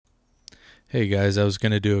Hey guys, I was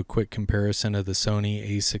going to do a quick comparison of the Sony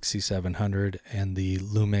a6700 and the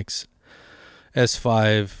Lumix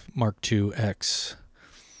s5 Mark II X.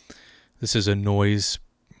 This is a noise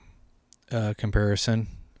comparison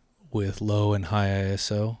with low and high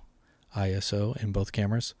ISO in both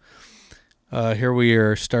cameras. Here we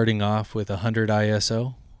are starting off with 100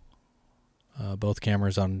 ISO, both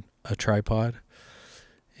cameras on a tripod,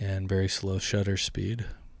 and very slow shutter speed.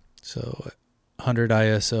 So 100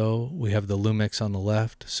 ISO, we have the Lumix on the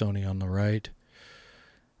left, Sony on the right,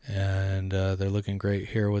 and they're looking great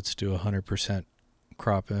here. Let's do 100%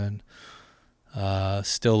 crop in.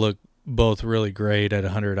 Still look both really great at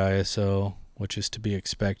 100 ISO, which is to be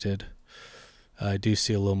expected. I do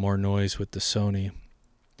see a little more noise with the Sony,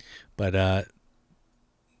 but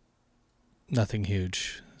nothing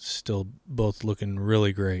huge. Still both looking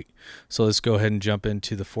really great. So let's go ahead and jump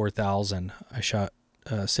into the 4000. I shot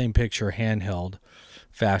same picture handheld,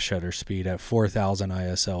 fast shutter speed at 4000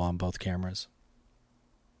 ISO on both cameras.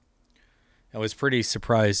 I was pretty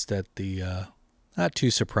surprised at the, not too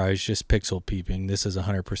surprised, just pixel peeping. This is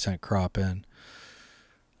 100% crop in.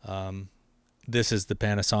 This is the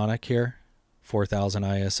Panasonic here, 4000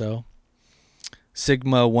 ISO.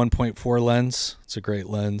 Sigma 1.4 lens. It's a great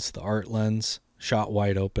lens. The art lens, shot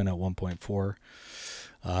wide open at 1.4.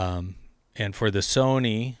 And for the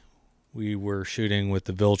Sony, we were shooting with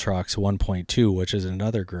the Viltrox 1.2, which is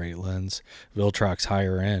another great lens. Viltrox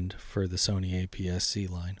higher end for the Sony apsc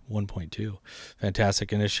line, 1.2.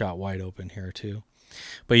 Fantastic, and it's shot wide open here too.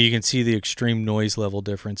 But you can see the extreme noise level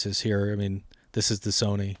differences here. I mean, this is the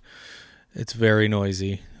Sony. It's very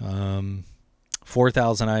noisy.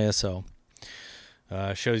 4000 ISO.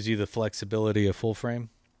 Shows you the flexibility of full frame.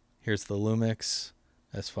 Here's the Lumix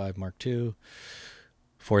S5 Mark II.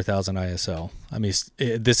 4000 ISO. I mean,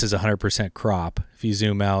 this is 100% crop. If you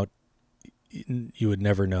zoom out, you would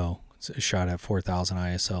never know. It's a shot at 4000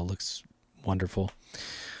 ISO. Looks wonderful.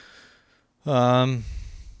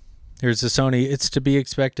 Here's the Sony. It's to be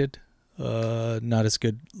expected. Not as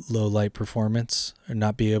good low light performance, or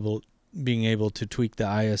not being able to tweak the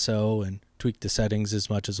ISO and tweak the settings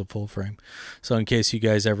as much as a full frame. So in case you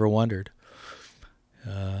guys ever wondered,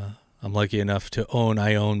 I'm lucky enough to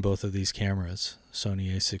I own both of these cameras,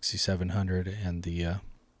 Sony a6700 and the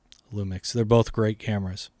Lumix. They're both great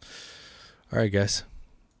cameras. All right, guys.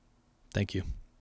 Thank you.